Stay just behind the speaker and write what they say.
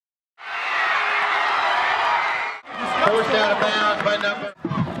out of bounds by number.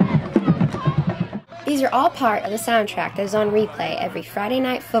 These are all part of the soundtrack that is on replay every Friday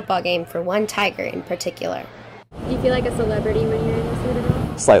night football game for one Tiger in particular. Do you feel like a celebrity when you're in the suit at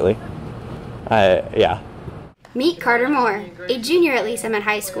all? Slightly. Yeah. Meet Carter Moore, a junior at Lee Summit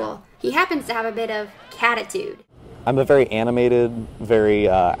High School. He happens to have a bit of catitude. I'm a very animated, very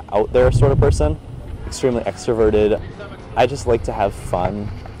out there sort of person, extremely extroverted. I just like to have fun,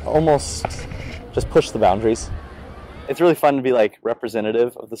 almost just push the boundaries. It's really fun to be like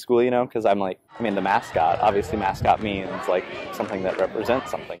representative of the school, you know, because I'm the mascot. Obviously mascot means like something that represents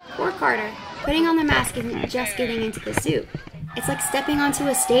something. Poor Carter, putting on the mask isn't just getting into the suit. It's like stepping onto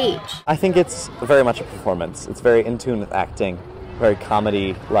a stage. I think it's very much a performance. It's very in tune with acting, very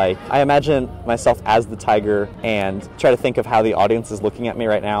comedy-like. I imagine myself as the tiger and try to think of how the audience is looking at me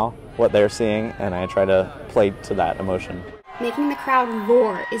right now, what they're seeing, and I try to play to that emotion. Making the crowd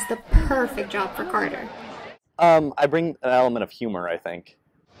roar is the perfect job for Carter. I bring an element of humor, I think.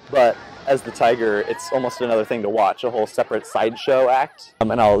 But as the tiger, it's almost another thing to watch, a whole separate sideshow act.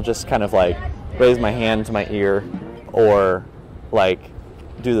 And I'll just kind of like raise my hand to my ear or like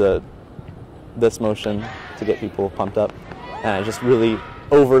do this motion to get people pumped up. And I just really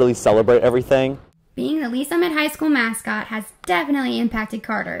overly celebrate everything. Being the Lee Summit High School mascot has definitely impacted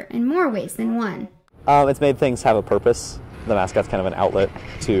Carter in more ways than one. It's made things have a purpose. The mascot's kind of an outlet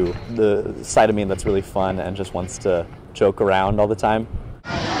to the side of me that's really fun and just wants to joke around all the time.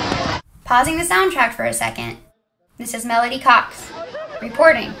 Pausing the soundtrack for a second, this is Melody Cox,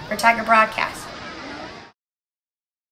 reporting for Tiger Broadcast.